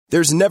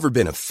There's never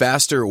been a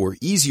faster or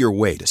easier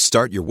way to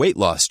start your weight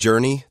loss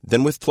journey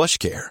than with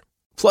PlushCare.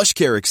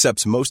 PlushCare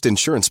accepts most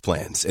insurance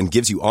plans and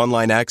gives you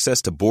online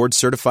access to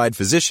board-certified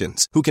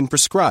physicians who can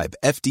prescribe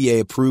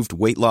FDA-approved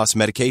weight loss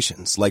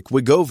medications like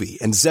Wegovy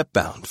and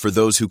Zepbound for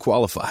those who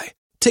qualify.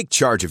 Take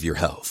charge of your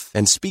health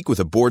and speak with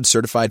a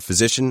board-certified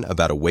physician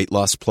about a weight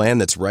loss plan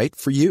that's right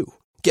for you.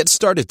 Get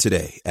started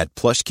today at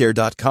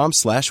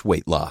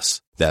plushcare.com/weight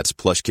loss. That's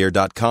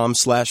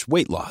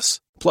plushcare.com/weight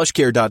loss.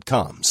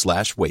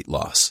 plushcare.com/weight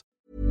loss.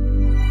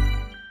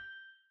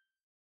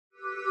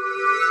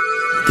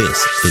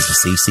 This is a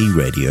CC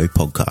Radio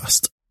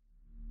podcast.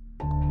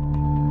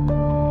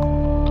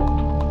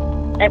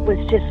 It was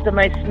just the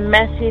most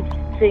massive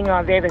thing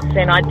I've ever seen.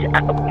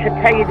 To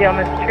tell you the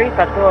honest truth,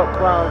 I thought,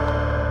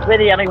 well, we're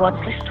the only ones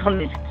left on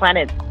this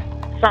planet.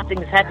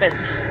 Something's happened.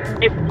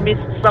 We've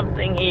missed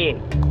something here.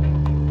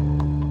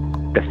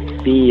 The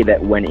fear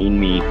that went in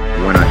me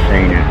when I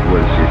seen it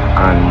was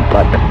just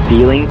like the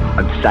feeling.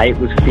 I'd say it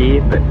was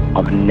fear, but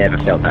I've never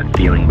felt that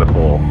feeling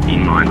before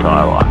in my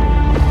entire life.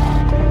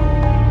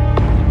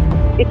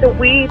 It's a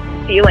weird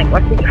feeling,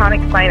 like you can't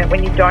explain it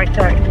when you don't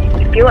know.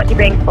 You feel like you're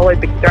being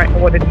followed, but you don't know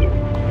what it is.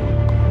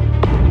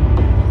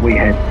 We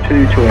had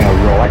two to our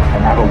right,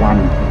 another one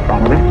in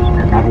front of us,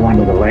 another one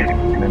to the left,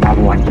 and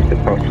another one just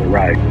across the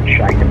road,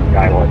 shaking the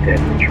daylight out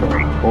of the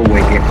tree. All we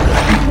get was a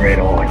big red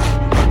eye.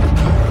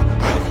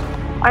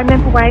 I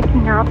remember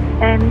waking up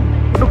and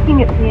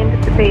looking at the end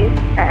of the bed,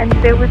 and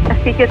there was a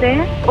figure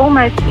there,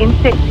 almost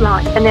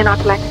insect-like, and then I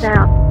blacked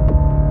out.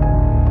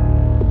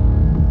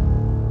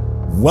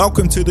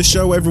 Welcome to the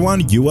show,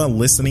 everyone. You are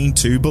listening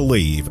to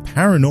Believe,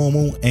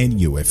 Paranormal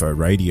and UFO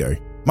Radio.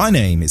 My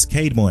name is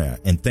Cade Moyer,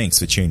 and thanks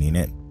for tuning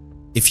in.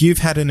 If you've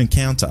had an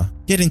encounter,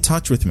 get in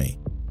touch with me.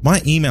 My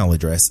email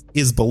address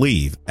is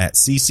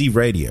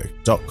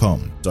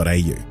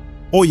believe@ccradio.com.au,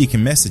 or you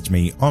can message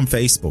me on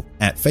Facebook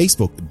at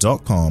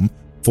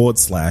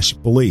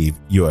facebook.com/Believe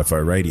UFO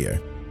Radio.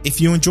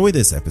 If you enjoy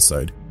this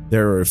episode,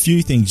 there are a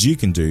few things you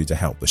can do to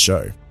help the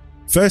show.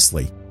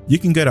 Firstly, you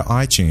can go to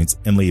iTunes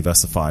and leave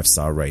us a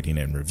 5-star rating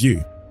and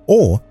review.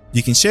 Or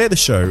you can share the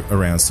show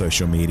around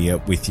social media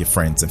with your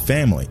friends and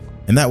family,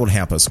 and that will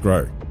help us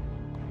grow.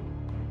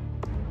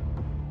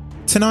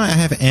 Tonight I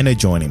have Anna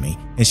joining me,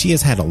 and she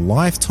has had a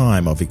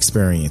lifetime of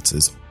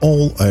experiences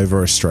all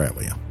over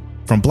Australia.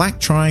 From black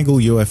triangle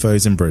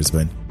UFOs in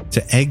Brisbane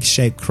to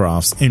egg-shaped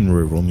crafts in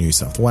rural New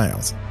South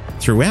Wales.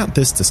 Throughout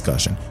this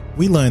discussion,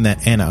 we learn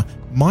that Anna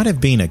might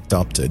have been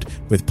abducted,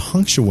 with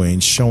puncture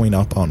wounds showing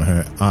up on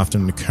her after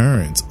an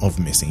occurrence of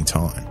missing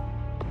time.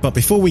 But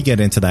before we get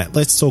into that,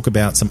 let's talk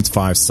about some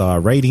 5-star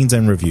ratings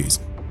and reviews.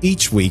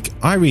 Each week,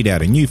 I read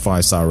out a new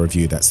 5-star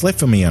review that's left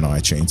for me on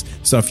iTunes,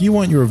 so if you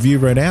want your review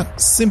read out,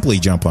 simply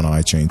jump on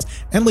iTunes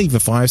and leave a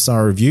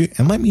 5-star review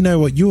and let me know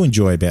what you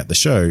enjoy about the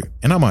show,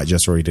 and I might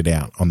just read it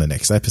out on the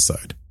next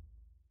episode.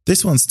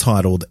 This one's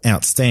titled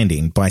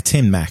Outstanding by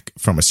Tim Mack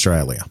from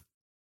Australia.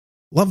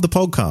 Love the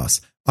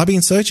podcast. I've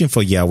been searching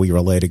for Yowie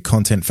related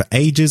content for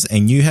ages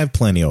and you have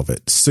plenty of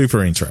it.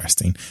 Super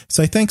interesting.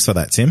 So thanks for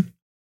that, Tim.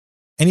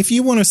 And if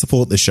you want to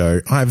support the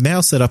show, I have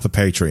now set up a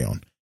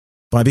Patreon.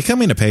 By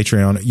becoming a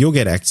Patreon, you'll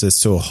get access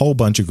to a whole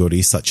bunch of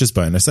goodies such as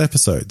bonus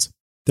episodes.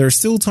 There is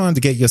still time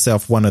to get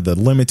yourself one of the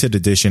limited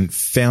edition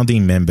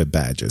founding member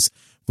badges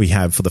we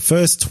have for the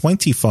first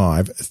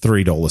 25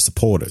 $3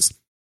 supporters.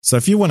 So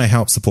if you want to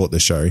help support the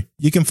show,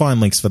 you can find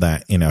links for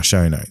that in our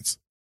show notes.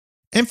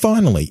 And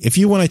finally, if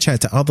you want to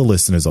chat to other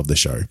listeners of the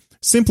show,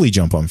 simply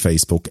jump on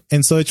Facebook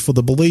and search for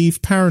the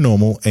Believe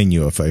Paranormal and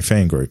UFO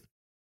fan group.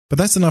 But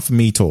that's enough of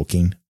me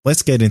talking.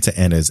 Let's get into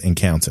Anna's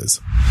encounters.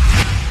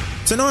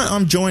 Tonight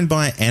I'm joined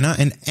by Anna,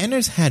 and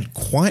Anna's had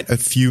quite a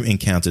few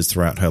encounters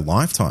throughout her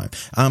lifetime.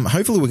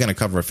 Hopefully we're going to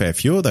cover a fair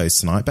few of those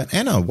tonight, but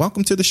Anna,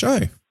 welcome to the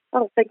show.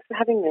 Oh, thanks for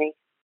having me.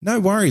 No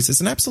worries.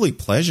 It's an absolute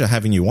pleasure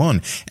having you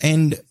on.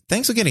 And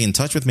thanks for getting in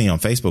touch with me on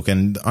Facebook.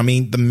 And I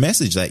mean, the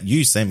message that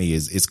you sent me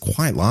is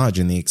quite large,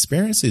 and the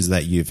experiences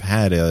that you've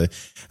had they're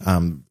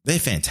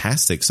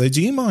fantastic. So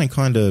do you mind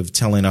kind of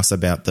telling us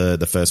about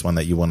the first one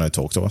that you want to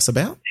talk to us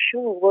about?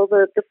 Sure. Well,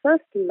 the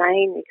first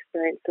main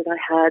experience that I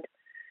had,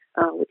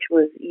 which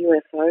was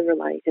UFO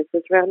related,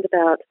 was around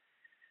about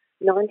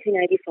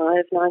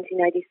 1985,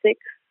 1986.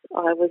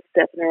 I was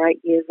 7 or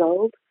 8 years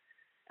old,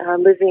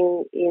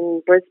 living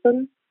in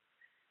Brisbane.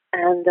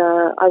 And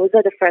I was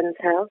at a friend's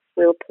house.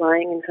 We were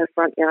playing in her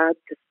front yard,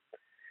 just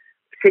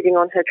sitting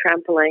on her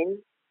trampoline.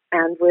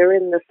 And we're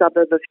in the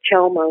suburb of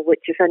Chelmer,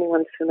 which, if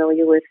anyone's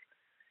familiar with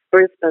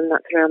Brisbane,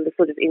 that's around the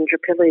sort of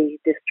Indooroopilly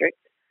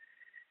district.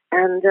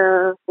 And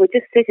we're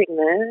just sitting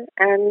there,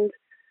 and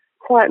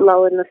quite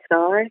low in the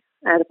sky,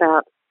 at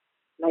about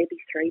maybe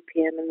 3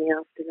 p.m. in the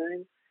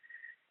afternoon,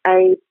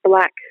 a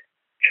black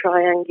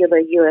triangular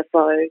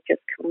UFO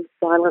just comes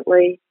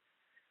silently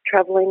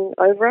travelling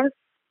over us.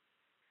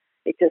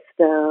 It just,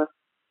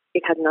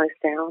 it had no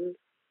sound.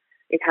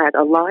 It had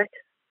a light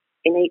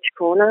in each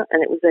corner,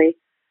 and it was a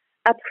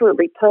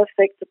absolutely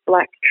perfect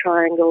black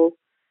triangle.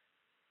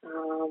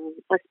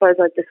 I suppose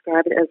I'd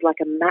describe it as like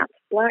a matte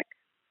black.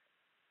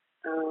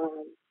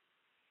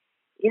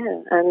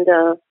 Yeah, and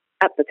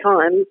at the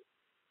time,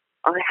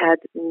 I had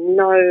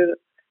no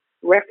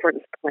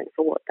reference point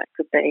for what that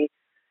could be.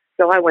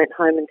 So I went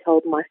home and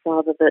told my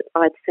father that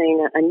I'd seen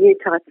a new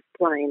type of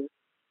plane.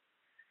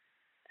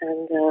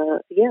 And,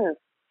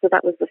 so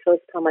that was the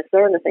first time I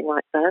saw anything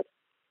like that.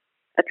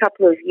 A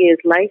couple of years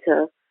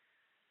later,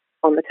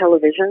 on the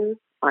television,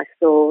 I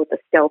saw the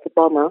stealth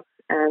bomber,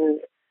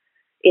 and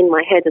in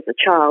my head as a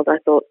child, I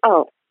thought,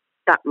 oh,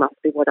 that must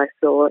be what I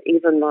saw,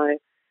 even though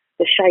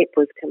the shape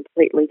was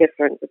completely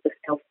different, with the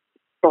stealth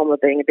bomber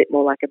being a bit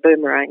more like a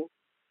boomerang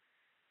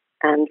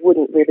and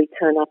wouldn't really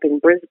turn up in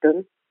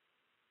Brisbane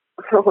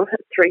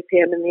at 3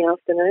 p.m. in the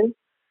afternoon.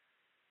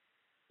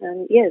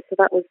 And, so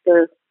that was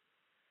the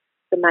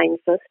main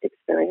first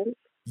experience.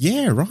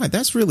 Yeah, right.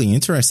 That's really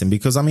interesting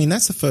because, I mean,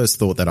 that's the first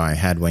thought that I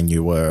had when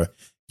you were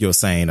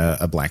saying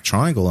a black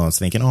triangle. I was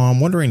thinking, I'm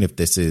wondering if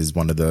this is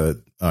one of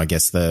the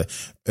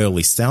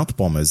early stealth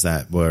bombers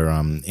that were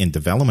in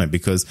development,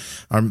 because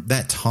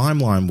that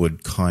timeline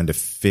would kind of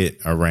fit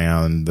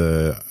around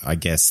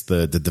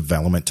the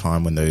development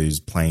time when those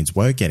planes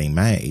were getting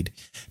made.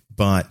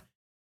 But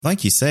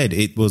like you said,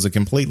 it was a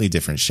completely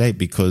different shape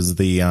because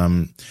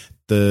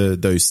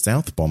those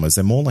stealth bombers,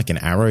 they're more like an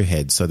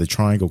arrowhead, so the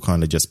triangle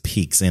kind of just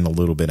peaks in a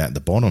little bit at the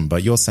bottom.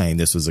 But you're saying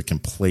this was a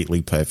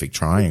completely perfect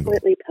triangle.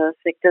 Completely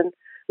perfect. And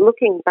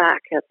looking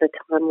back at the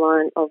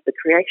timeline of the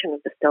creation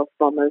of the stealth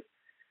bombers,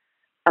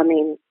 I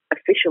mean,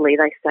 officially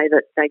they say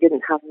that they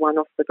didn't have one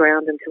off the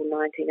ground until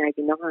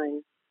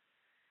 1989,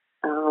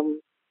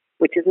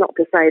 which is not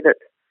to say that,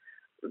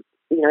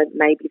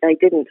 maybe they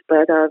didn't,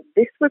 but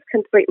this was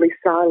completely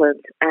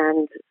silent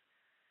and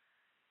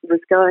was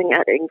going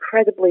at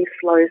incredibly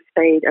slow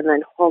speed and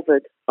then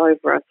hovered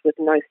over us with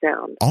no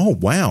sound. Oh,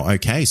 wow.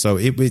 Okay, so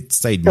it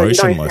stayed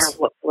motionless. No sound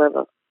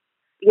whatsoever.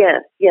 Yeah,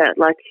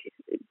 like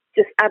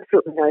just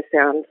absolutely no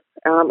sound,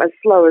 as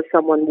slow as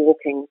someone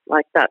walking,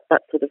 like that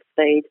sort of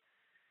speed,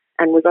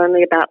 and was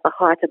only about the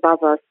height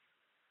above us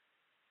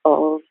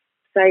of,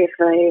 say, if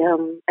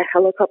a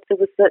helicopter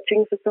was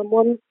searching for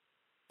someone.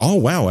 Oh,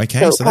 wow.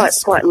 Okay. So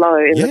that's quite low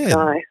in the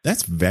sky.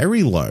 That's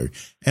very low.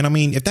 And I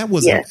mean, if that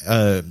was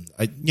a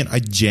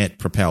jet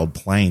propelled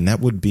plane, that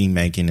would be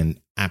making an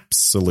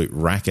absolute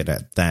racket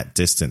at that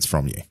distance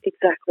from you.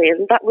 Exactly.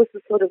 And that was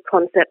the sort of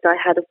concept I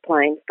had of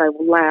planes. They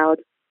were loud.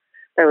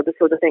 They were the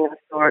sort of thing I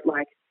saw at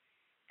like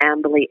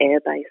Amberley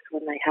Air Base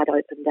when they had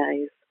open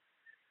days.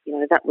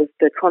 That was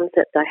the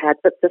concept I had.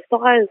 But the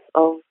size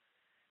of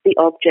the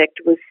object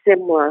was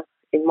similar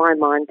in my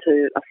mind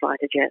to a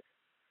fighter jet.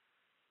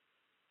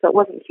 So it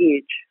wasn't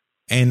huge.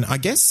 And I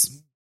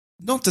guess,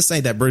 not to say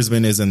that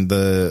Brisbane isn't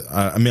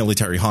a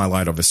military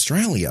highlight of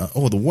Australia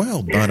or the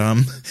world, but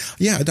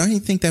I don't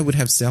think they would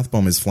have stealth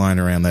bombers flying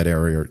around that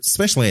area,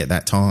 especially at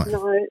that time.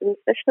 No, and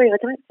especially I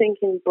don't think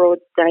in broad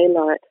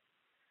daylight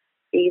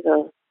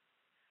either.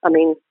 I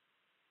mean,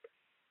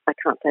 I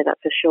can't say that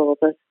for sure,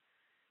 but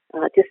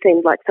it just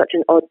seemed like such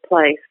an odd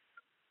place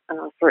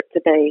for it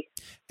to be.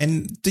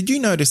 And did you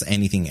notice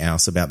anything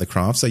else about the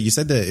craft? So you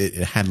said that it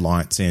had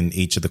lights in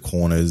each of the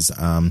corners.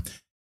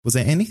 Was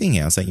there anything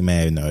else that you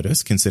may have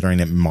noticed, considering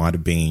it might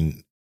have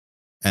been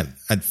at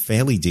a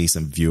fairly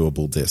decent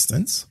viewable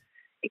distance?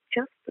 It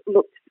just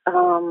looked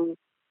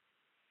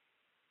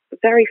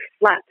very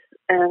flat,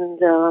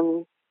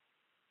 and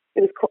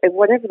it was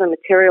whatever the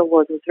material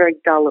was very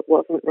dull. It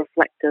wasn't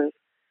reflective.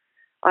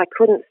 I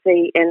couldn't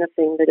see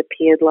anything that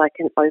appeared like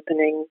an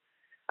opening.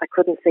 I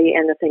couldn't see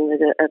anything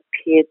that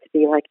appeared to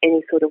be like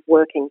any sort of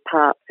working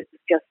parts. It was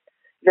just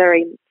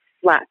very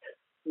flat,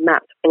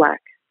 matte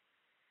black.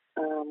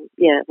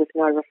 With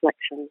no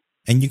reflection.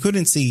 And you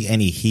couldn't see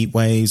any heat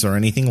waves or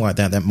anything like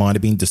that might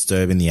have been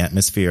disturbing the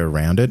atmosphere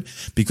around it,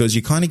 because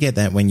you kind of get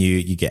that when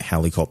you get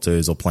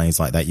helicopters or planes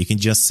like that. You can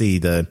just see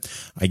the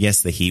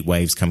heat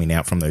waves coming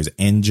out from those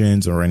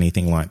engines or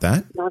anything like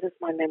that. Not as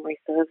my memory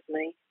serves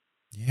me.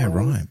 Yeah,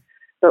 right.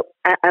 But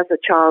as a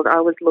child,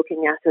 I was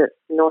looking at it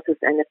not as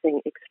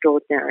anything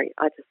extraordinary.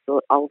 I just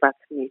thought, oh, that's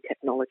new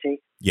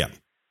technology. Yeah.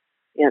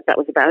 That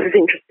was about as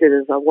interested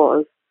as I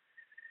was.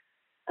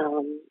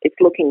 It's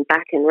looking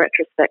back in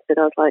retrospect that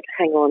I was like,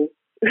 hang on,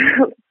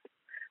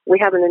 we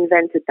haven't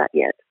invented that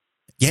yet.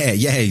 Yeah,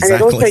 exactly.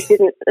 And it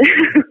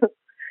also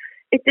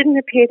didn't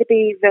appear to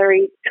be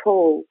very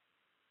tall.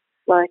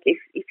 Like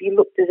if you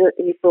looked at it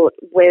and you thought,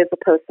 where's the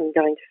person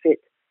going to fit?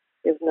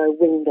 There's no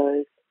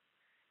windows.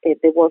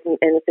 There wasn't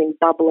anything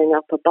bubbling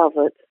up above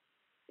it.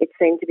 It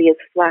seemed to be as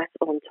flat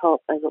on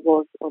top as it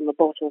was on the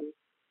bottom.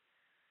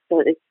 So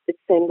it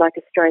seemed like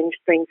a strange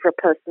thing for a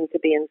person to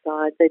be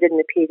inside. There didn't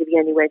appear to be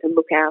anywhere to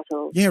look out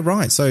of. Yeah,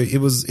 right. So it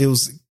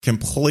was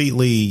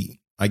completely,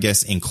 I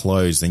guess,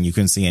 enclosed, and you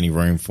couldn't see any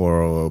room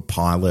for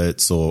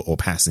pilots or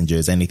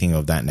passengers, anything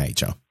of that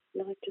nature.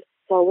 No, just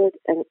solid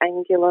and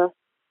angular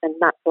and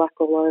matte black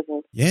all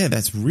over. Yeah,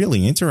 that's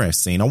really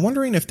interesting. I'm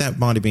wondering if that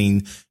might have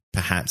been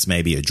perhaps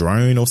maybe a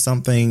drone or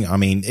something. I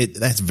mean,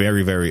 that's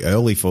very, very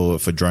early for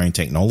drone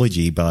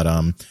technology, but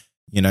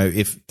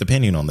if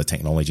depending on the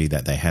technology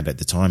that they had at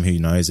the time, who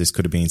knows, this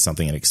could have been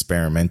something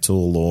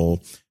experimental, or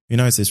who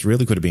knows, this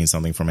really could have been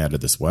something from out of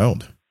this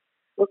world.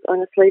 Look,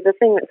 honestly, the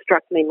thing that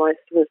struck me most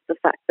was the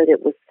fact that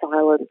it was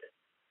silent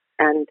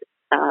and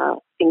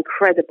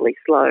incredibly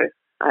slow.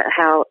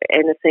 How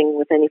anything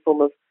with any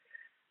form of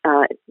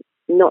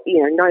no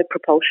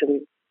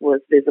propulsion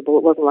was visible.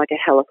 It wasn't like a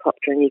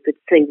helicopter, and you could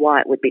see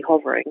why it would be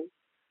hovering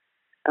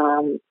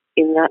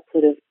in that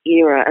sort of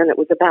era. And it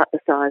was about the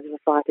size of a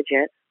fighter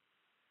jet.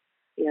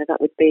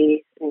 That would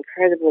be an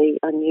incredibly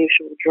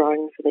unusual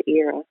drone for the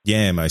era.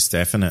 Yeah, most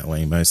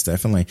definitely.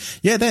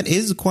 Yeah, that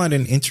is quite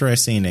an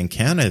interesting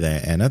encounter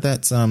there, Anna.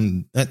 That's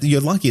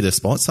you're lucky to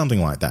spot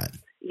something like that.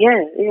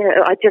 Yeah.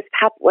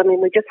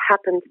 We just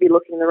happened to be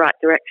looking in the right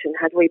direction.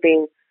 Had we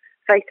been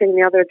facing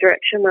the other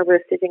direction where we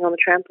were sitting on the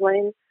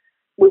trampoline,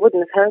 we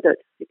wouldn't have heard it.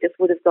 It just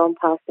would have gone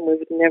past and we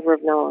would never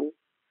have known.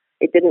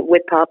 It didn't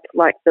whip up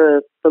like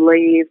the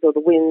leaves or the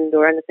wind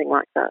or anything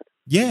like that.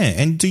 Yeah,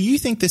 and do you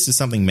think this is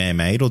something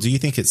man-made or do you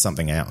think it's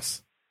something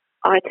else?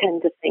 I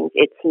tend to think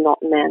it's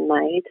not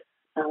man-made,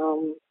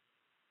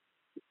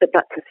 but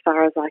that's as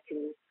far as I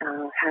can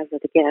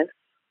hazard a guess.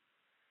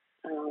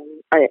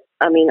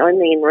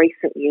 Only in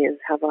recent years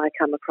have I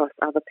come across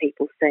other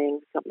people seeing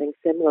something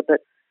similar,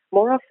 but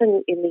more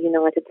often in the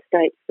United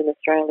States than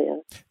Australia.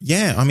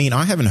 Yeah,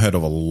 I haven't heard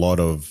of a lot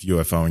of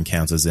UFO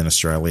encounters in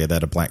Australia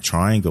that are black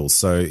triangles,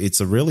 so it's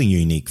a really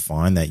unique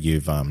find that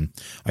you've,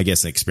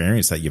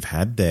 experience that you've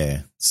had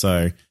there.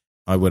 So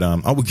I would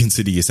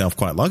consider yourself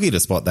quite lucky to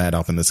spot that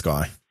up in the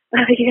sky.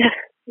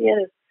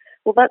 Yeah.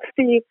 Well, that's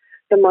the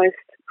most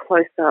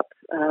close-up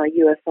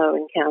UFO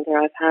encounter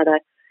I've had. I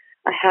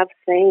have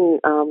seen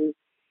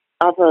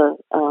other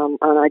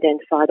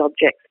unidentified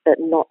objects, but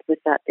not with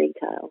that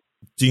detail.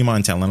 Do you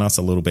mind telling us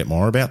a little bit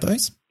more about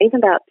those? In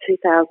about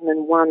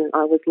 2001,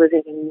 I was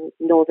living in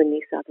northern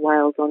New South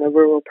Wales on a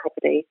rural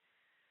property,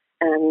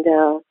 and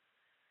the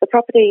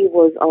property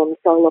was on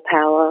solar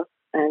power,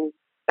 and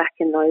back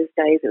in those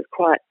days it was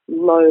quite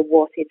low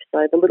wattage,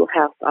 so the little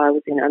house I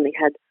was in only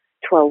had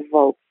 12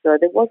 volts, so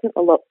there wasn't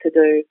a lot to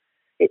do.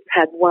 It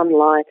had one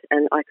light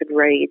and I could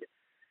read,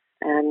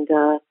 and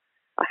I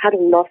had a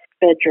loft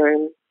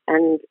bedroom,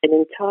 and an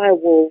entire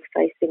wall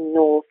facing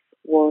north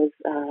was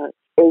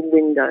all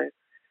window.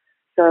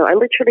 So I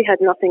literally had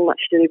nothing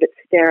much to do but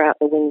stare out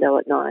the window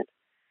at night.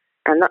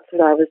 And that's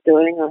what I was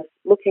doing. I was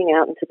looking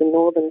out into the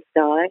northern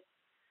sky,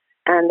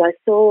 and I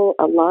saw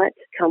a light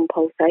come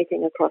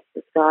pulsating across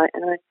the sky,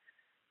 and I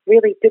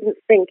really didn't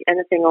think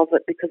anything of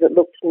it because it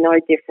looked no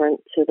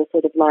different to the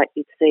sort of light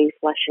you'd see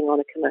flashing on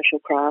a commercial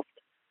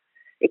craft,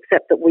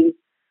 except that we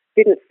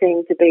didn't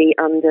seem to be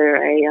under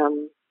a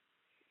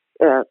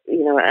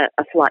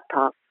flight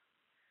path.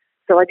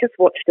 So I just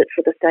watched it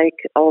for the sake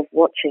of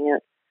watching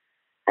it.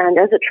 And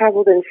as it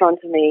travelled in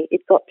front of me,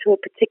 it got to a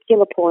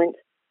particular point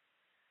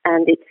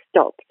and it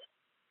stopped.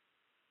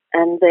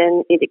 And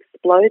then it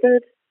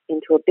exploded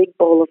into a big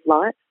ball of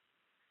light.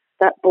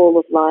 That ball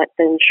of light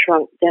then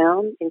shrunk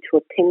down into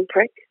a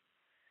pinprick.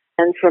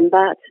 And from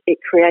that,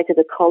 it created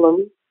a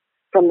column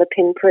from the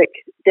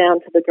pinprick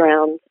down to the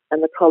ground,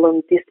 and the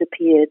column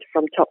disappeared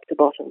from top to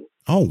bottom.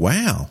 Oh,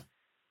 wow.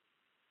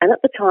 And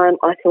at the time,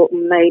 I thought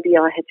maybe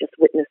I had just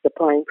witnessed a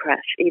plane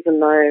crash, even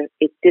though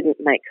it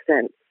didn't make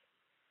sense.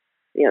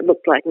 It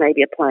looked like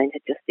maybe a plane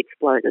had just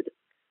exploded.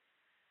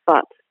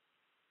 But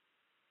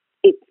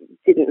it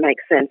didn't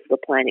make sense of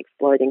a plane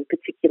exploding,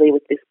 particularly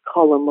with this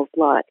column of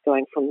light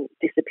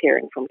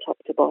disappearing from top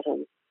to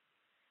bottom.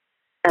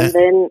 And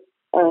then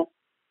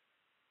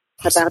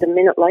about a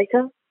minute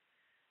later,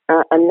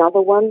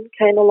 another one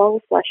came along,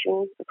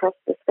 flashing across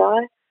the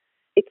sky.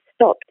 It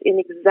stopped in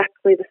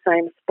exactly the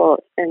same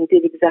spot and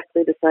did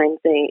exactly the same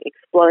thing.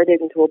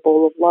 Exploded into a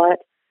ball of light,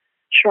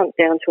 shrunk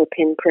down to a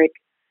pinprick,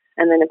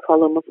 and then a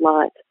column of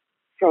light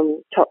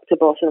from top to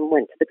bottom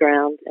went to the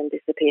ground and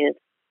disappeared.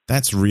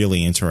 That's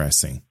really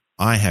interesting.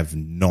 I have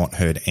not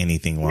heard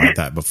anything like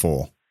that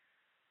before.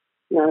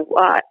 No,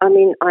 I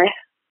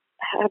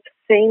have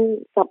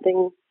seen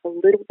something a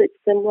little bit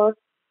similar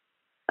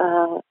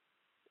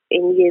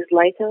in years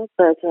later,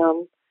 but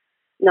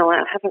no,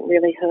 I haven't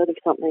really heard of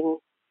something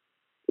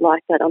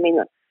like that.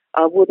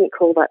 I wouldn't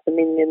call that the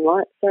Min Min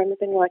lights or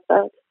anything like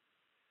that.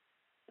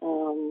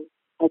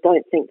 I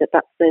don't think that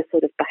that's their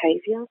sort of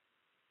behaviour.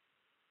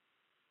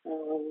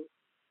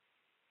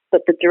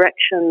 But the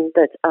direction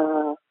that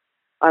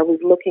I was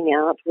looking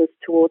out was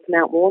towards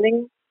Mount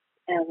Warning,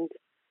 and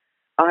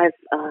I've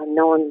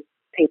known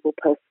people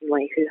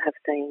personally who have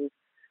seen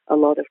a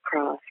lot of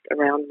craft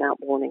around Mount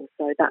Warning,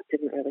 so that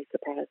didn't really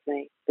surprise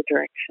me, the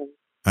direction.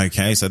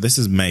 Okay, so this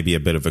is maybe a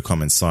bit of a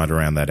common sight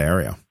around that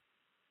area.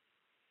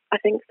 I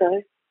think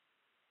so,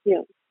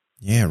 yeah.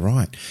 Yeah,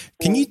 right.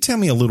 Can you tell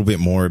me a little bit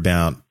more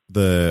about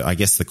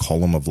the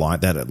column of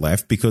light that it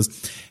left? Because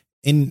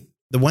in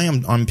the way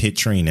I'm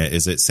picturing it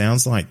is it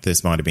sounds like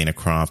this might have been a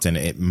craft and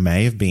it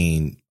may have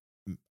been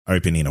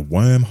opening a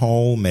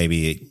wormhole.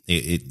 Maybe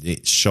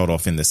it shot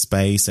off into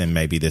space and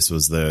maybe this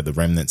was the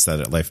remnants that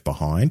it left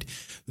behind.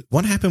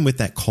 What happened with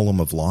that column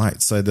of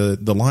light? So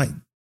the light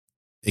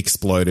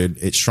exploded,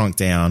 it shrunk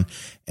down,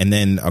 and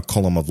then a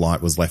column of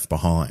light was left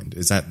behind.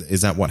 Is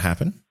that what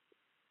happened?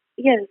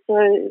 Yeah,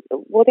 so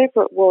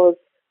whatever it was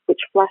which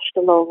flashed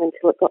along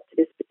until it got to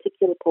this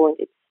particular point.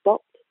 It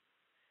stopped,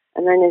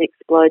 and then it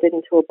exploded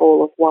into a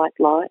ball of white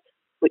light,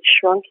 which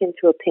shrunk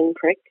into a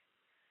pinprick.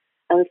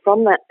 And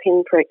from that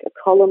pinprick, a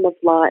column of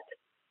light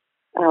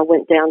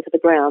went down to the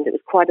ground. It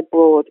was quite a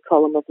broad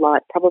column of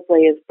light,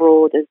 probably as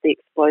broad as the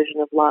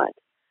explosion of light.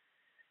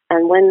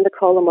 And when the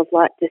column of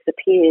light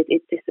disappeared,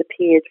 it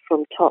disappeared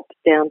from top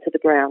down to the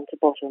ground, to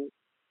bottom.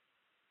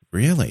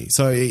 Really?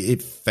 So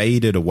it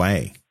faded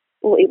away?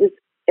 Well, it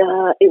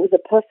was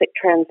a perfect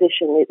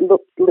transition. It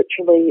looked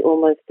literally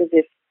almost as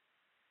if,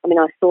 I mean,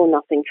 I saw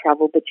nothing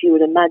travel, but you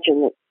would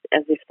imagine that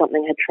as if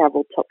something had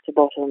travelled top to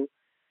bottom,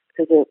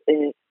 because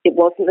it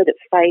wasn't that it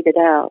faded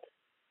out.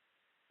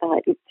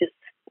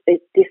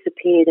 It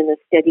disappeared in a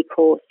steady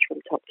course from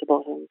top to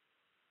bottom.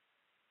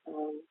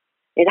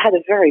 It had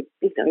a very,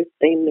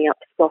 beam me up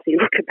Scotty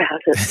look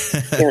about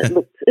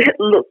it. It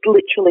looked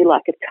literally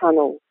like a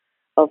tunnel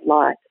of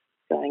light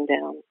going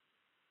down.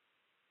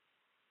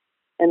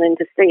 And then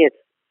to see it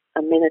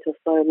a minute or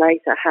so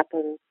later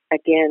happen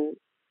again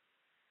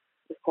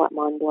was quite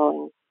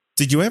mind-blowing.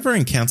 Did you ever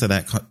encounter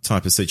that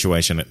type of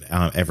situation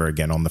ever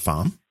again on the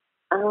farm?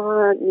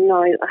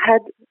 No, I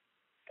had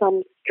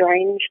some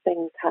strange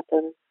things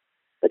happen,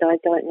 but I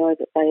don't know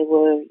that they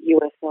were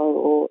UFO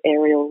or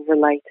aerial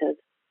related.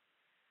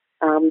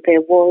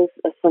 There was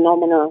a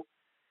phenomena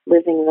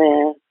living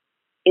there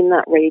in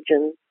that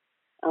region,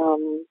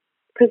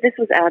 because this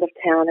was out of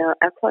town.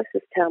 Our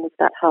closest town was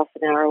about half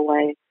an hour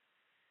away.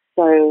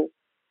 So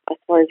I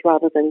suppose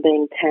rather than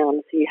being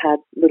towns, you had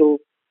little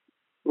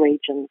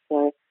regions.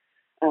 So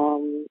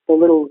the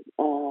little,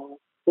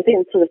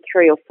 within sort of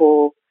 3 or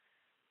 4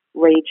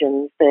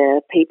 regions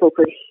there, people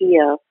could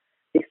hear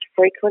this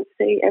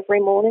frequency every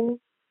morning.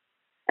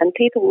 And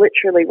people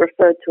literally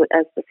referred to it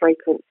as the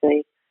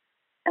frequency.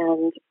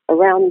 And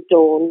around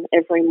dawn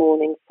every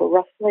morning for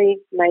roughly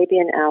maybe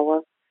an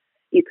hour,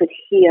 you could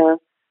hear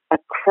a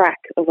crack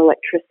of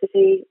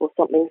electricity or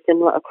something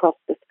similar across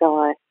the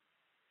sky.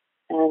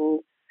 And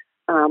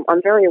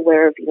I'm very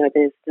aware of,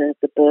 there's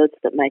the birds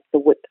that make the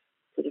whip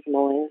sort of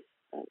noise.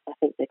 I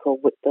think they're called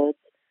whip birds.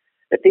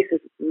 But this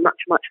is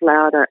much, much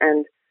louder.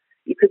 And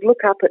you could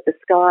look up at the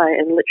sky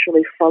and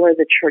literally follow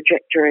the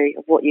trajectory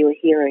of what you were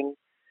hearing.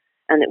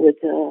 And it would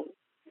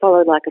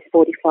follow like a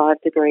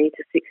 45-degree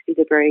to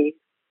 60-degree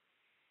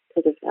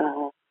sort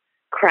of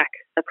crack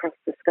across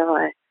the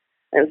sky.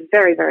 And it was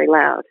very, very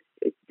loud.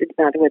 It didn't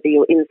matter whether you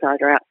were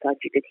inside or outside,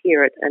 you could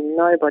hear it, and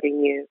nobody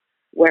knew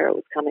where it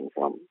was coming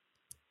from.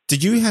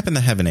 Did you happen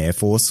to have an Air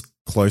Force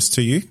close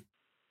to you?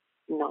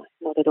 No,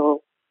 not at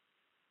all.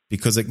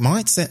 Because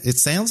it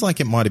sounds like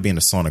it might have been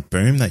a sonic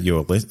boom that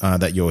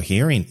you're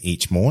hearing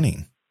each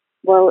morning.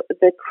 Well,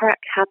 the crack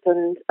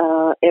happened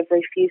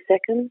every few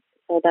seconds,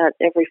 so about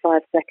every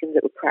 5 seconds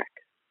it would crack.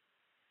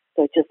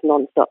 So just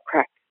non-stop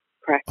crack.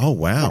 Oh,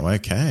 wow,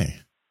 okay.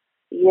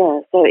 Yeah,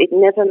 so it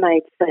never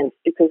made sense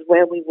because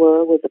where we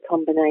were was a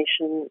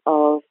combination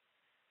of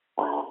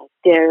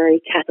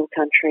dairy, cattle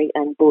country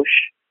and bush.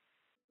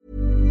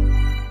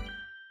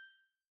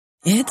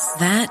 It's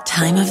that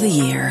time of the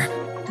year.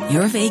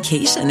 Your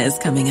vacation is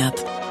coming up.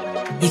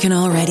 You can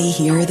already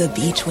hear the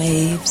beach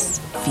waves,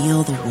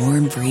 feel the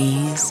warm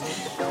breeze,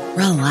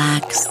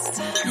 relax,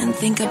 and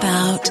think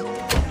about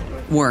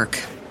work.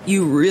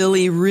 You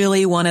really,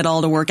 really want it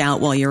all to work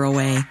out while you're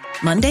away.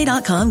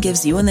 Monday.com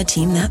gives you and the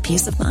team that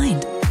peace of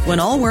mind. When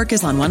all work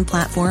is on one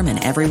platform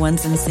and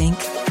everyone's in sync,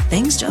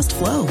 things just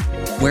flow.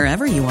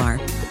 Wherever you are,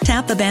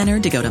 tap the banner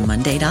to go to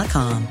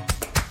Monday.com.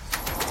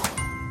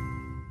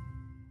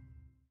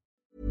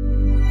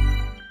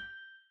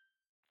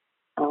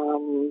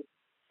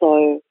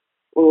 So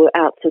we were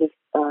out sort of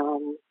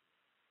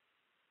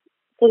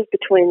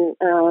between,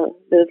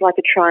 there's like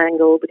a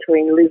triangle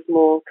between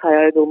Lismore,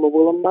 Kyogle,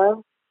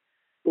 Murwillumbah.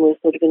 We were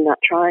sort of in that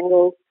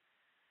triangle.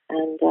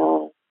 And,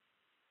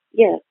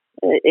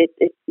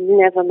 it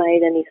never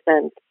made any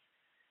sense.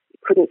 You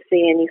couldn't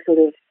see any sort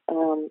of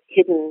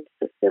hidden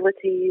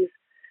facilities,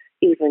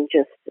 even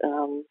just,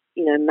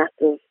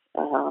 massive,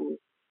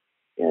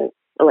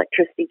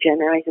 electricity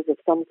generators of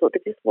some sort.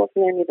 There just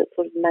wasn't any that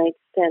sort of made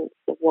sense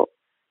of what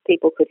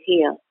people could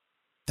hear.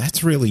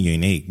 That's really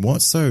unique.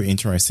 What's so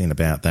interesting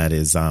about that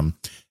is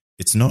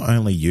it's not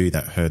only you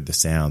that heard the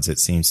sounds, it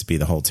seems to be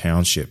the whole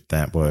township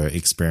that were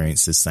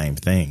experienced the same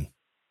thing.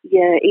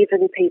 Yeah,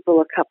 even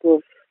people a couple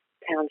of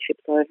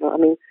townships over. I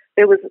mean,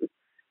 there was,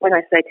 when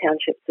I say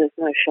townships, there's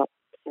no shops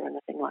or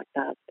anything like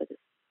that, but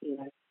it's,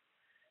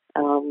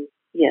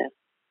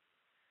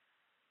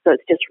 So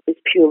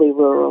it's purely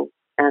rural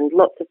and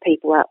lots of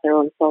people out there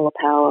on solar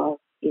power,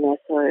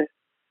 so.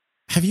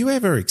 Have you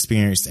ever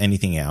experienced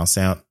anything else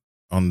out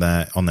on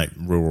that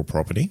rural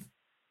property?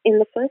 In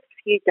the first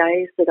few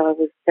days that I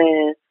was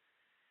there,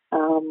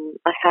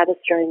 I had a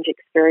strange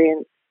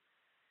experience.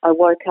 I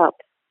woke up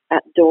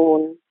at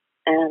dawn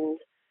and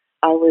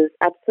I was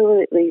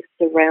absolutely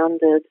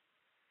surrounded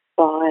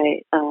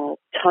by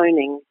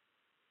toning.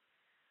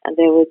 And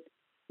there would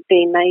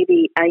be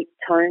maybe 8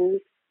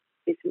 tones,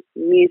 these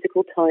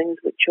musical tones,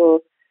 which are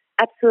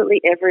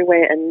absolutely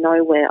everywhere and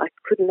nowhere. I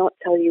could not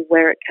tell you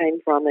where it came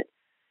from.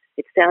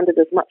 It sounded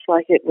as much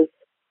like it was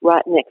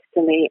right next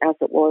to me as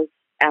it was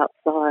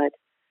outside.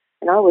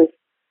 And I was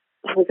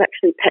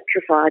actually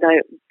petrified.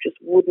 I just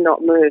would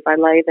not move. I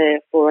lay there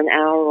for an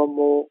hour or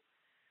more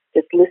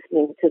just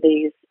listening to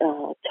these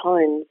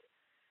tones.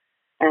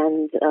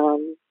 And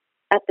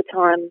at the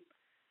time,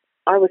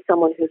 I was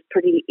someone who was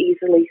pretty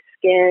easily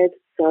scared,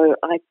 so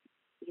I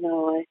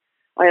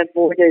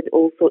avoided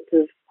all sorts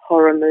of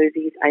horror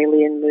movies,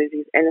 alien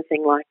movies,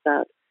 anything like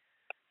that.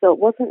 So it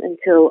wasn't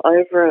until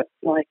over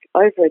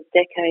a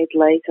decade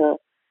later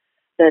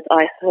that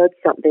I heard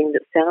something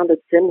that sounded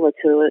similar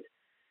to it,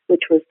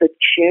 which was the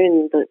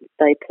tune that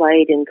they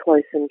played in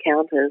Close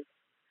Encounters,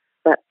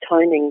 that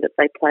toning that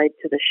they played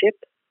to the ship.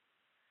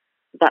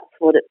 That's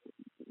what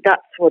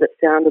it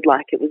sounded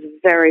like. It was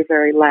very,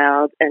 very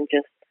loud and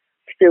just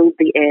filled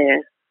the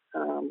air.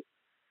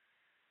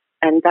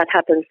 And that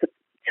happened for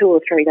 2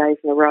 or 3 days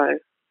in a row,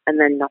 and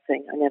then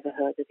nothing. I never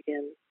heard it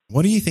again.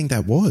 What do you think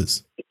that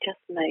was? It just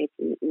made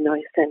no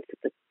sense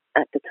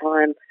at the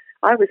time.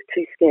 I was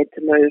too scared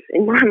to move.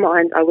 In my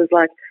mind, I was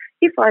like,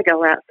 if I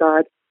go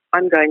outside,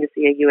 I'm going to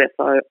see a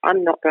UFO.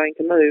 I'm not going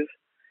to move,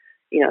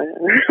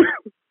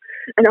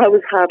 And I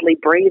was hardly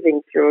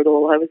breathing through it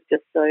all. I was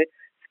just so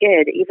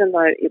scared, even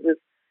though it was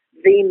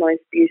the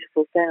most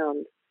beautiful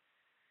sound.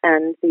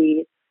 And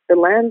the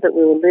land that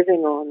we were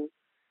living on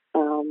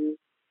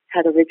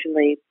had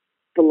originally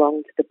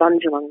belonged to the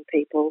Bundjalung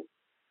people,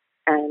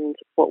 and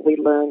what we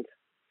learned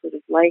sort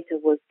of later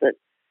was that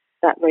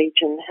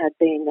region had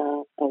been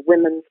a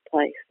women's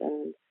place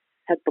and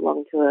had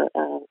belonged to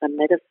a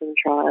medicine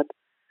tribe.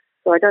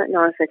 So I don't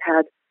know if it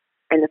had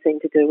anything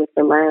to do with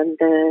the land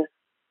there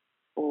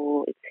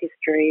or its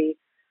history,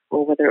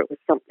 or whether it was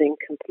something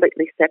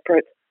completely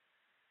separate.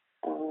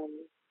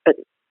 But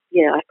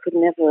yeah, I could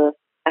never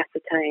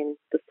ascertain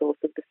the source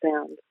of the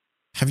sound.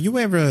 Have you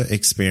ever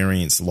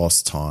experienced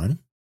lost time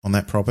on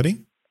that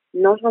property?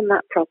 Not on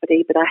that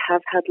property, but I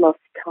have had lost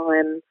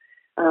time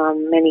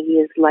many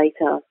years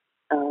later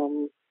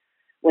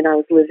when I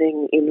was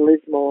living in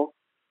Lismore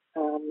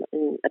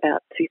in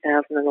about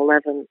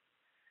 2011.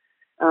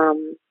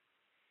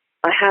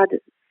 I had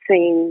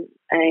seen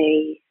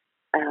a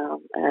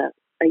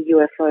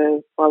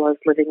UFO while I was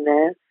living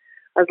there.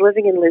 I was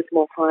living in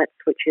Lismore Heights,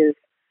 which is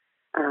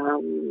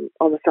on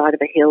the side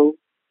of a hill,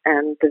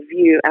 and the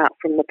view out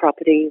from the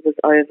property was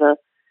over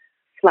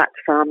flat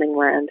farming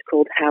land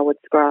called Howard's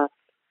Grass.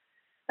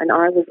 And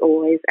I was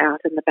always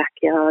out in the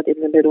backyard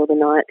in the middle of the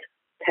night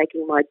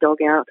taking my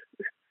dog out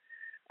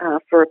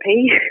for a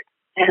pee.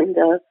 And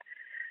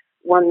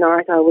one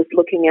night I was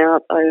looking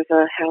out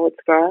over Howard's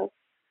Grass,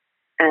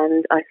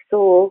 and I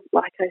saw,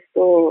 like I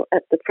saw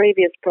at the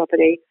previous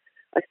property,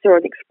 I saw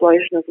an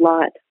explosion of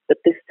light, but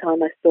this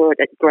time I saw it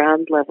at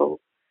ground level.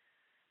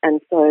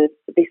 And so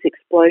this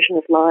explosion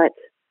of light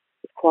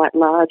was quite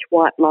large,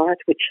 white light,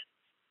 which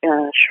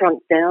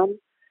shrunk down.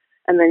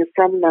 And then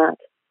from that,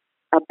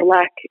 a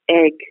black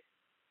egg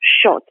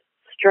shot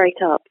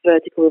straight up,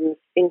 vertical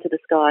into the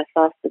sky,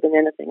 faster than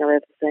anything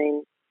I've ever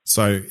seen.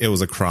 So it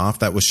was a craft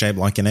that was shaped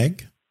like an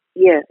egg?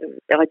 Yeah,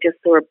 I just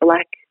saw a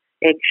black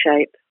egg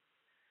shape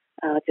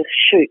just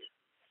shoot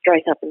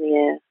straight up in the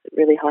air at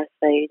really high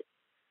speed.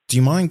 Do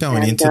you mind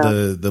going into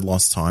the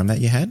lost time that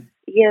you had?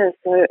 Yeah,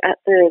 so at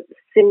the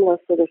similar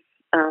sort of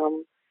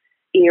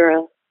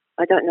era,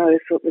 I don't know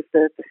if it was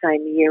the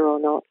same year or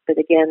not, but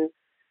again,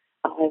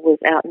 I was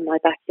out in my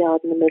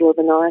backyard in the middle of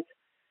the night.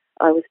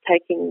 I was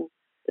taking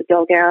the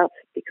dog out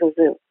because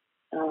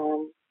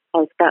I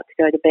was about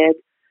to go to bed.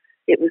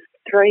 It was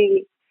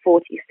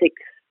 3:46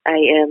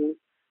 a.m.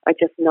 I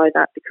just know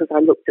that because I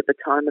looked at the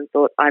time and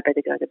thought, I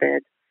better go to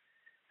bed.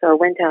 So I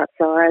went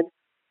outside.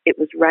 It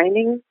was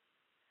raining,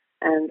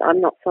 and I'm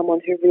not someone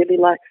who really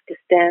likes to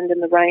stand in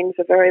the rain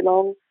for very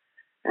long,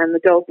 and the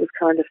dog was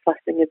kind of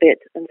fussing a bit,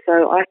 and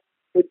so I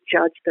would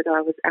judge that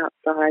I was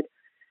outside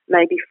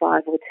maybe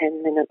 5 or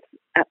 10 minutes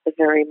at the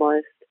very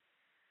most.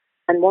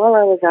 And while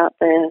I was out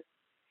there,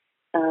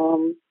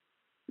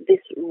 this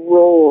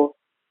roar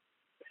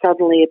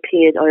suddenly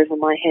appeared over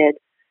my head.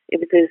 It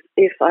was as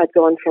if I'd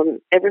gone from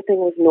everything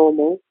was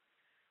normal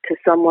to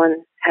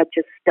someone had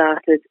just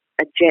started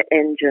a jet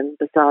engine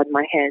beside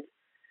my head.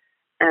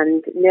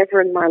 And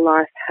never in my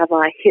life have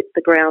I hit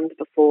the ground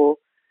before,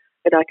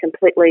 but I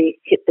completely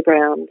hit the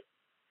ground.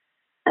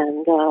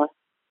 And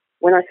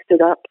when I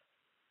stood up,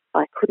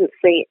 I couldn't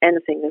see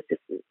anything. There was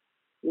just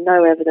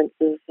no evidence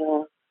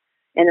of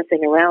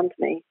anything around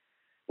me.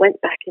 Went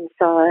back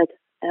inside,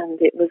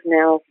 and it was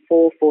now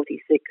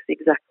 4:46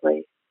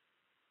 exactly.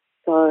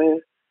 So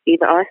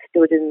either I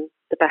stood in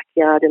the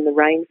backyard in the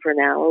rain for an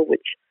hour,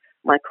 which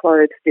my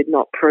clothes did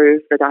not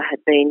prove that I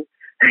had been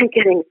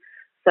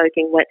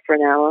soaking wet for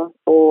an hour,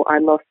 or I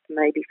lost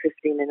maybe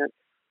 50 minutes.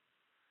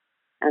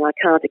 And I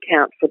can't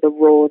account for the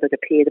roar that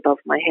appeared above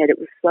my head. It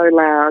was so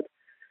loud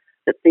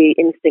that the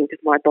instinct of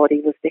my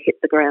body was to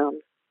hit the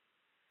ground.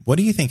 What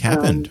do you think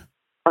happened?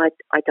 I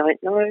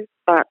don't know,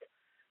 but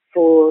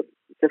for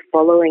the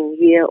following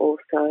year or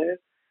so,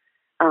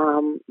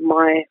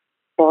 my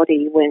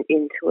body went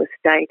into a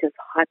state of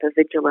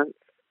hypervigilance.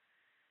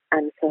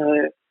 And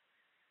so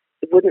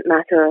it wouldn't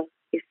matter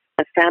if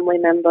a family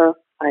member,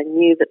 I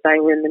knew that they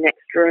were in the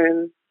next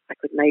room. I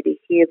could maybe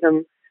hear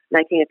them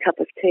making a cup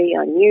of tea.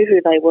 I knew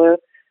who they were.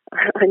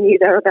 I knew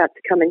they were about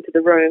to come into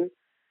the room.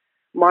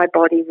 My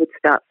body would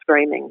start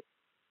screaming.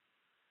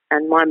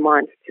 And my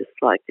mind's just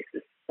like, this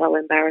is so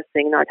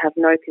embarrassing. And I'd have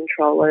no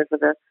control over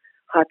the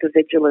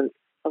hypervigilance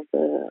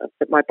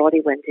that my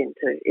body went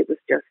into. It was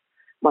just,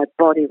 my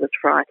body was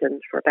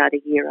frightened for about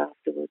a year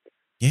afterwards.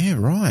 Yeah,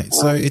 right.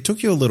 So it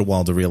took you a little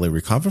while to really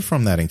recover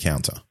from that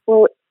encounter.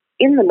 Well,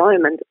 in the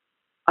moment,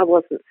 I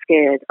wasn't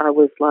scared. I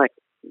was like,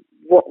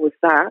 what was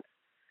that?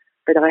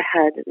 But I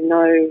had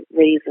no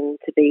reason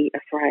to be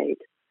afraid.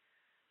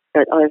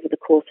 But over the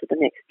course of the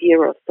next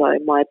year or so,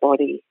 my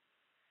body,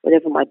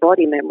 whatever my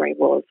body memory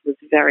was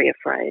very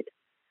afraid.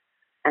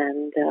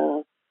 And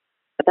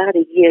about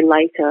a year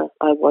later,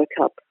 I woke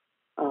up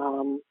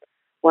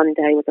one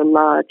day with a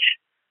large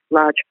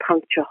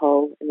puncture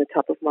hole in the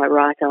top of my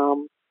right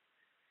arm,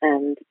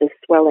 and the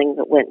swelling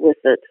that went with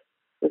it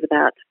was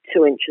about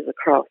 2 inches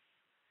across.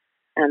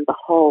 And the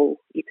hole,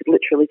 you could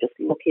literally just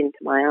look into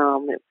my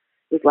arm. It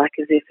was like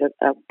as if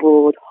a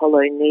broad,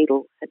 hollow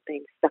needle had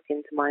been stuck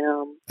into my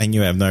arm. And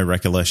you have no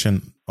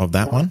recollection of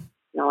that one?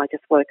 No, I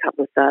just woke up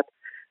with that.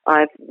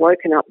 I've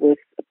woken up with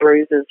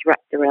bruises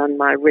wrapped around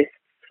my wrists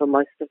for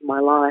most of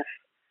my life,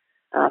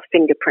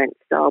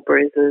 fingerprint-style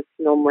bruises,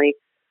 normally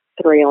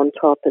 3 on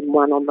top and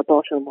 1 on the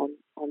bottom on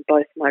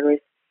both my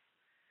wrists.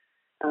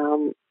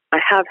 I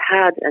have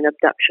had an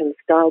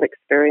abduction-style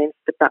experience,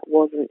 but that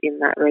wasn't in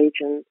that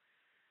region.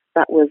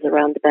 That was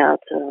around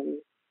about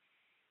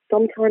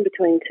sometime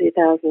between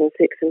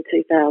 2006 and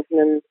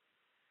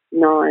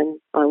 2009.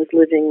 I was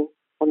living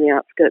on the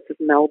outskirts of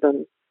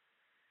Melbourne,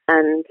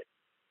 and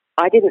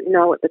I didn't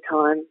know at the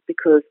time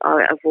because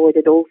I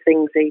avoided all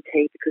things ET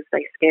because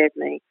they scared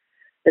me,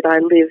 that I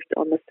lived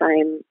on the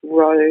same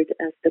road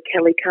as the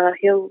Kelly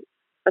Cahill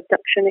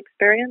abduction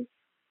experience.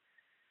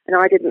 And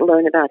I didn't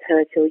learn about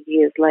her till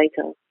years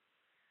later.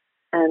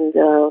 And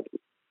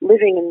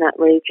living in that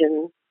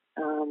region,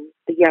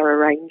 the Yarra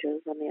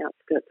Ranges on the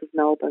outskirts of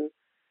Melbourne,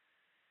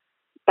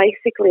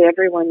 basically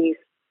everyone you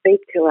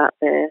speak to out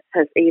there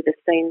has either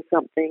seen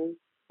something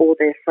or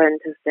their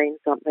friend has seen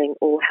something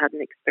or had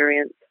an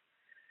experience.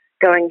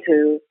 Going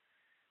to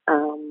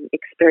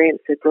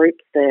experiencer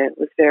groups there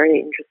was very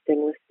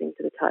interesting, listening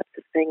to the types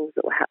of things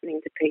that were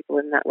happening to people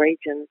in that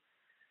region.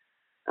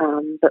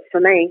 But for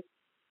me,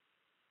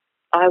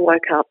 I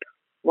woke up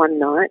one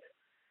night.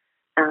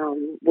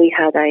 We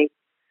had a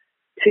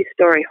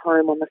 2-story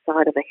home on the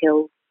side of a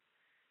hill,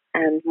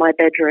 and my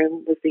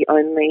bedroom was the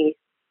only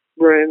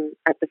room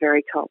at the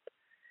very top.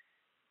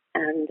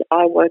 And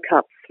I woke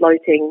up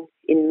floating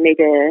in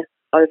midair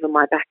over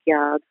my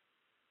backyard,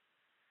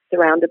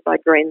 surrounded by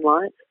green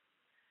light.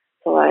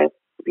 So I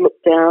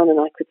looked down and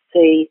I could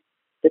see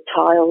the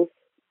tiles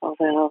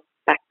of our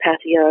back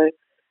patio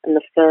and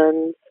the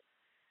ferns,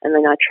 and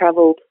then I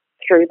travelled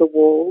through the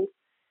wall,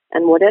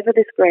 and whatever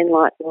this green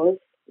light was,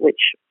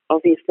 which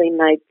obviously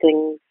made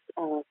things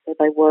so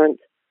they weren't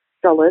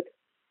solid,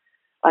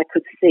 I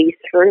could see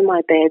through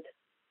my bed,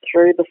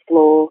 through the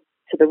floor,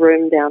 to the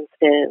room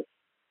downstairs.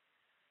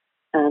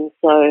 And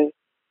so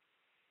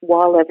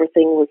while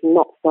everything was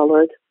not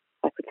solid,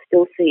 I could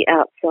still see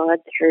outside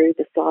through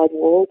the side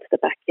wall to the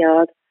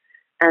backyard,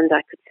 and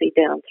I could see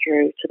down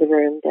through to the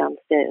room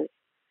downstairs.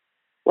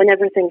 When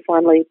everything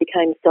finally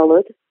became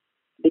solid,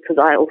 because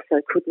I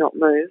also could not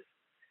move,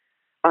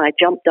 I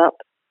jumped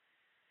up,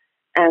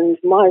 and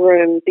my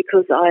room,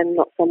 because I'm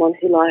not someone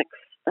who likes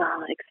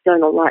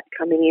external light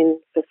coming in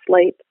for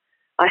sleep,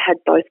 I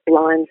had both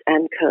blinds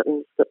and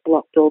curtains that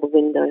blocked all the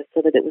windows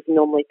so that it was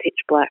normally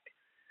pitch black.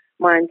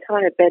 My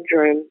entire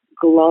bedroom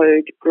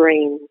glowed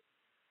green,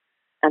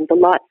 and the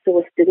light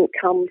source didn't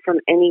come from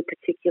any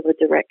particular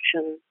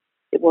direction.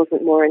 It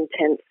wasn't more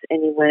intense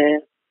anywhere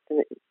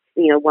than,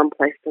 one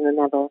place than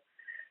another.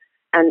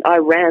 And I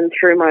ran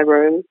through my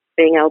room,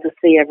 being able to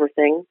see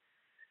everything,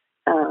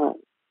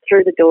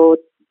 through the door,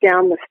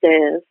 down the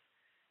stairs,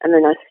 and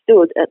then I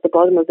stood at the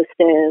bottom of the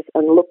stairs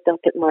and looked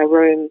up at my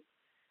room,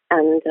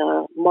 and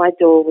my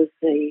door was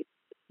the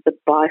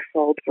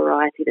bifold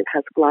variety that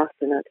has glass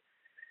in it,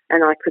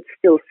 and I could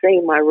still see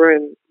my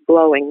room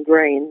glowing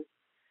green,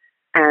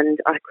 and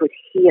I could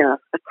hear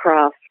a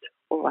craft,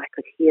 or I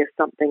could hear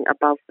something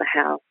above the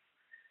house,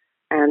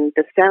 and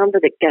the sound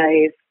that it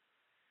gave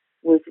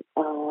was,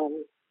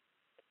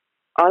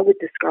 I would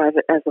describe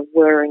it as a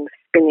whirring,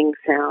 spinning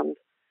sound,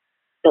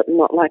 but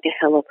not like a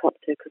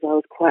helicopter, because I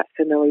was quite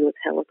familiar with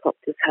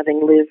helicopters,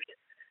 having lived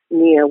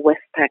near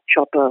Westpac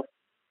chopper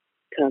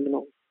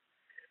terminals.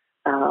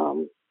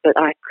 But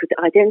I could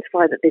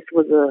identify that this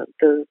was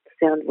the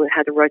sound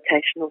had a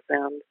rotational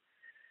sound,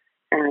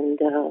 and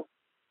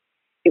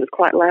it was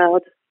quite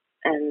loud,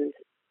 and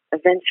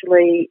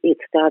eventually it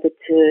started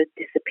to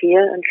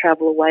disappear and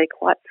travel away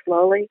quite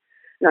slowly,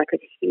 and I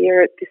could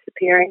hear it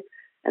disappearing,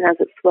 and as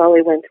it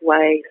slowly went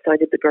away, so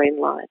did the green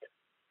light,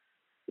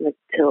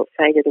 until it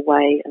faded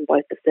away and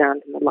both the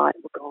sound and the light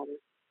were gone.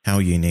 How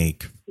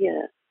unique.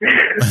 Yeah.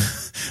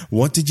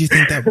 What did you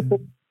think that...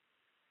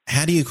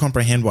 How do you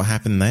comprehend what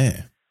happened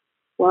there?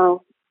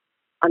 Well,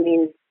 I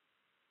mean,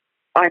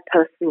 I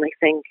personally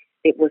think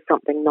it was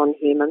something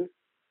non-human,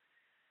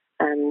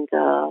 and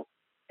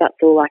that's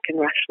all I can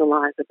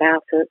rationalise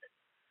about it.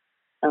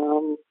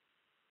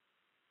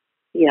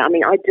 I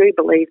mean, I do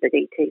believe that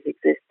ETs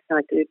exist, and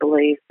I do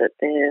believe that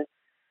there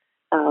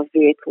are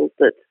vehicles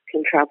that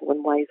can travel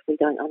in ways we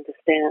don't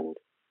understand,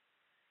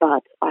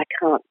 but I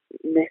can't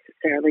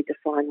necessarily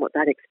define what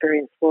that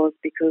experience was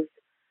because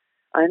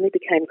I only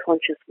became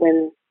conscious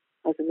when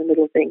I was in the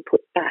middle of being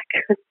put back.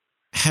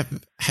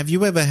 Have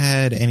you ever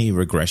had any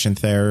regression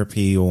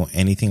therapy or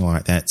anything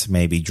like that to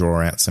maybe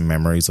draw out some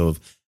memories of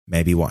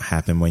maybe what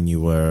happened when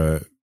you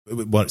were,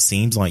 what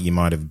seems like you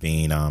might have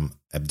been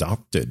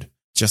abducted,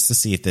 just to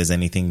see if there's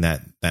anything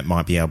that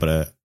might be able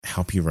to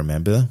help you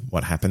remember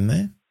what happened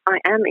there? I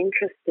am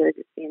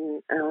interested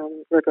in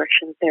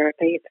regression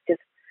therapy. It's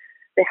just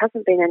there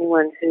hasn't been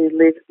anyone who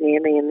lives near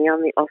me, and the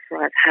only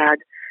offer I've had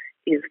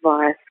is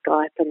via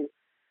Skype, and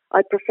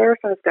I'd prefer if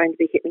I was going to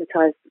be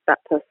hypnotised that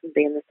person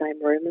be in the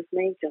same room as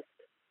me, just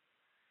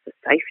for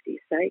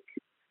safety's sake.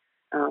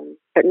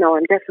 But no,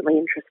 I'm definitely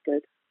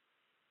interested.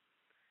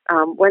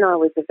 When I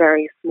was a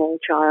very small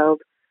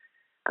child,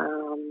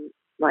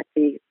 like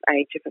the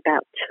age of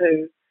about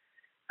 2,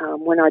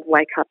 when I'd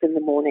wake up in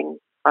the morning,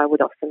 I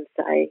would often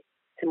say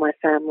to my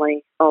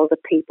family, "Oh, the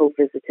people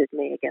visited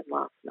me again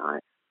last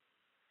night."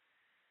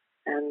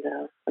 And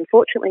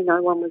unfortunately,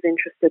 no one was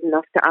interested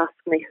enough to ask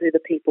me who the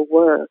people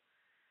were.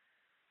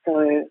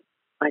 So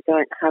I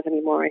don't have any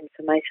more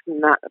information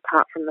than that,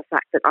 apart from the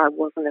fact that I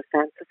wasn't a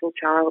fanciful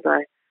child.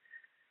 I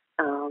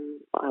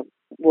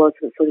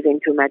wasn't sort of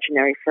into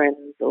imaginary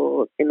friends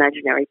or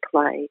imaginary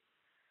play.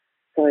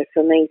 So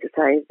for me to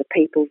say the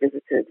people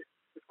visited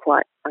was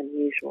quite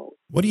unusual.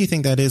 What do you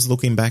think that is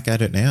looking back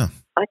at it now?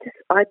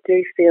 I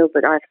do feel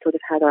that I've sort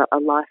of had a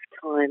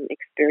lifetime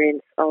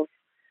experience of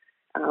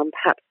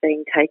perhaps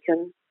being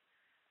taken.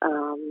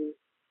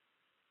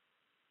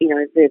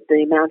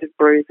 The amount of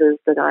bruises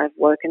that I've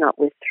woken up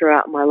with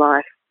throughout my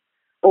life,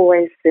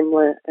 always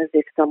similar as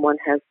if someone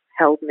has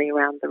held me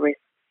around the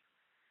wrists,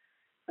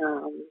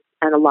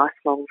 and a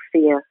lifelong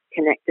fear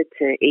connected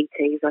to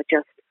ETs. I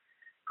just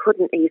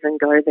couldn't even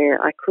go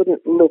there. I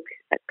couldn't look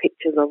at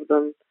pictures of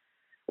them.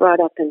 Right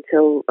up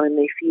until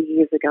only a few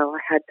years ago, I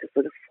had to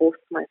sort of force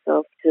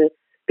myself to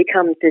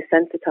become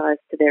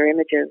desensitized to their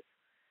images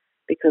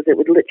because it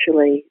would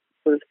literally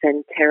sort of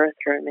send terror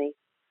through me.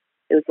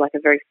 It was like a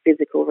very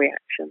physical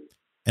reaction.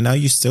 And are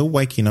you still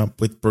waking up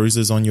with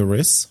bruises on your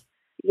wrists?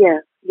 Yeah,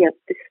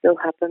 this still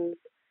happens.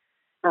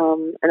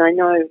 And I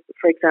know,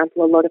 for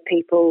example, a lot of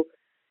people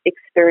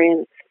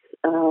experience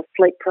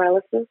sleep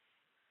paralysis,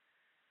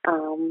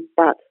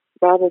 but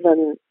rather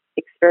than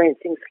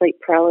experiencing sleep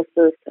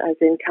paralysis as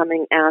in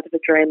coming out of a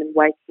dream and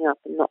waking up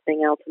and not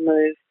being able to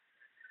move,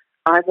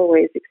 I've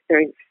always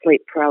experienced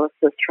sleep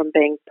paralysis from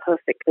being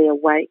perfectly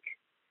awake,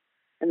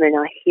 and then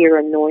I hear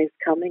a noise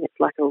coming. It's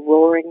like a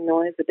roaring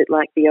noise, a bit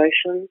like the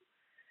ocean,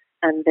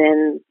 and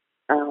then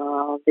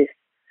this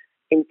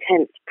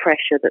intense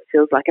pressure that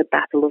feels like a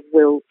battle of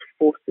wills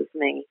forces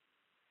me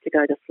to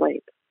go to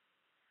sleep.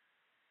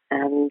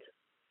 And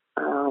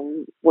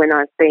when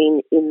I've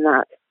been in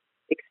that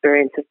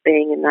experience of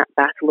being in that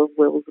battle of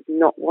wills, of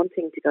not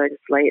wanting to go to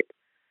sleep,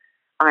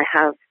 I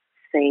have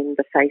seen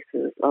the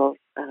faces of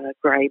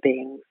grey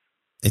beings.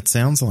 It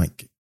sounds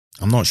like,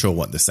 I'm not sure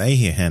what to say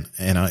here,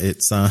 Hannah.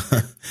 It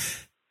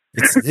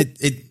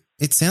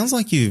sounds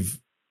like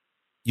you've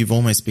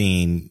almost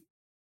been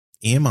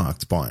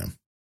earmarked by them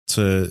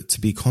to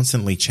be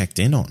constantly checked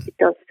in on. It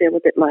does feel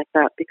a bit like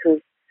that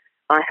because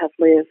I have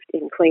lived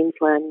in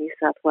Queensland, New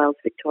South Wales,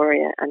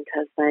 Victoria and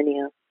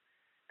Tasmania,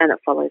 and it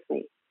follows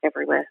me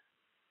everywhere,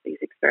 these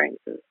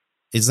experiences.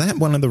 Is that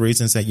one of the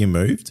reasons that you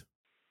moved?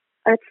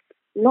 It's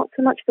not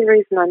so much the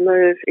reason I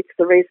moved, it's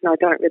the reason I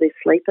don't really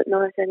sleep at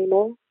night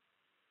anymore.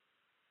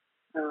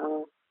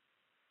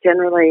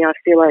 Generally, I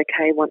feel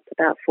okay once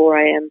about 4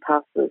 a.m.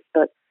 passes,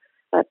 but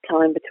that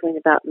time between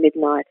about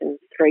midnight and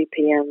 3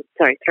 a.m.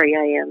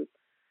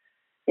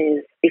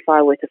 is, if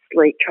I were to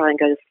try and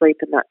go to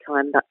sleep in that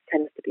time, that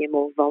tends to be a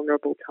more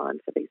vulnerable time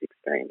for these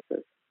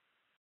experiences.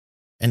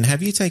 And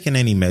have you taken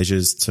any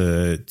measures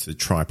to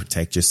try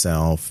protect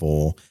yourself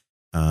or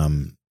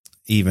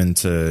even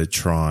to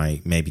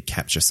try maybe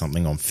capture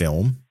something on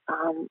film?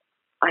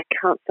 I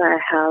can't say I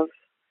have.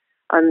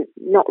 I'm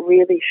not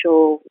really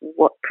sure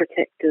what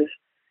protective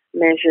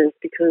measures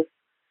because,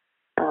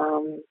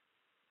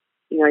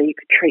 you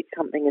could treat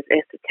something as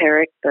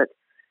esoteric, but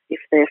if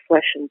they're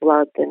flesh and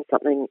blood, then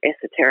something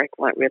esoteric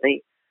won't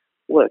really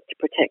work to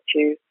protect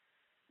you.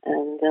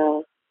 And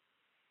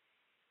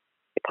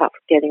apart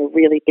from getting a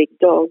really big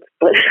dog,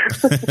 but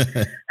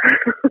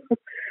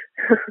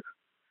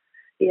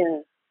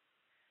yeah.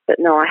 But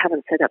no, I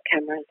haven't set up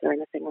cameras or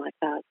anything like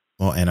that.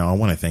 Well, Anna, I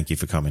want to thank you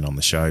for coming on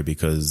the show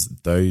because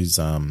those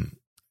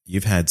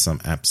you've had some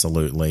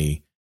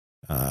absolutely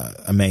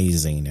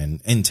amazing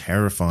and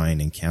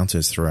terrifying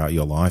encounters throughout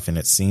your life, and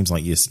it seems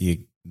like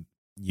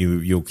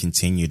you'll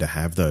continue to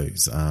have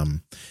those.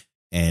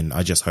 And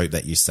I just hope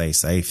that you stay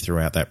safe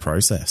throughout that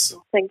process.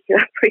 Thank you.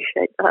 I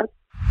appreciate that.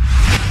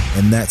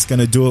 And that's going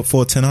to do it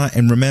for tonight.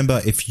 And remember,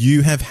 if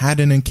you have had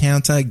an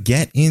encounter,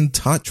 get in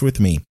touch with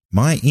me.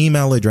 My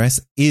email address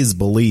is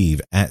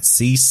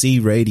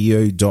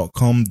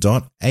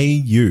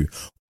believe@ccradio.com.au,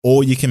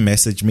 or you can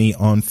message me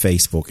on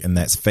Facebook, and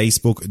that's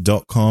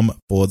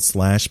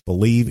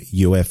facebook.com/Believe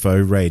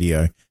UFO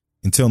Radio.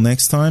 Until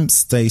next time,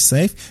 stay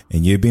safe,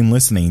 and you've been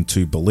listening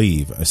to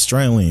Believe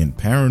Australian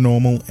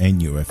Paranormal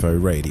and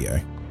UFO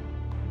Radio.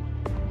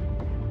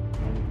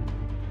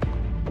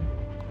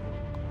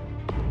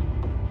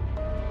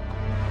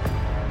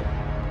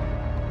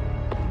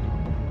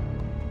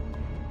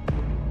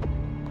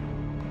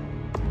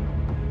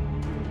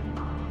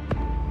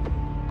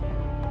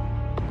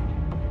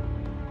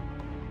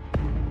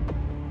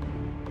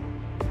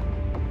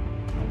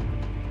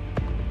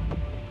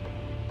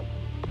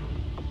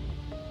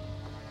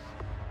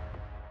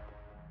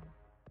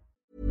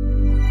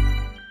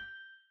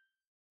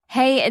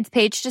 Hey, it's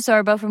Paige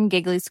DeSorbo from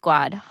Giggly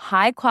Squad.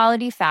 High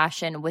quality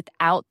fashion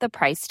without the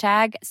price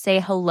tag. Say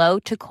hello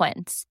to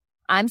Quince.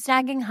 I'm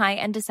snagging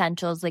high-end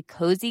essentials like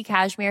cozy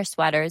cashmere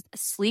sweaters,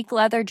 sleek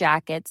leather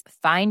jackets,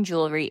 fine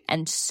jewelry,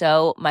 and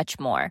so much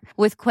more.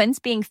 With Quince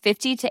being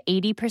 50 to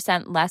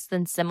 80% less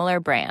than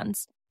similar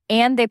brands.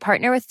 And they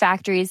partner with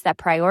factories that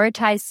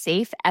prioritize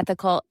safe,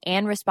 ethical,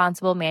 and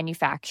responsible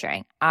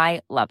manufacturing.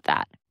 I love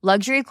that.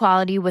 Luxury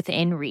quality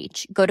within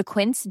reach. Go to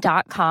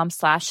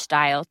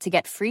quince.com/style to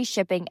get free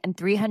shipping and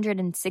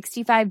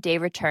 365-day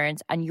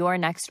returns on your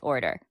next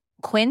order.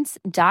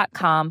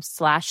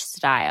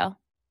 Quince.com/style.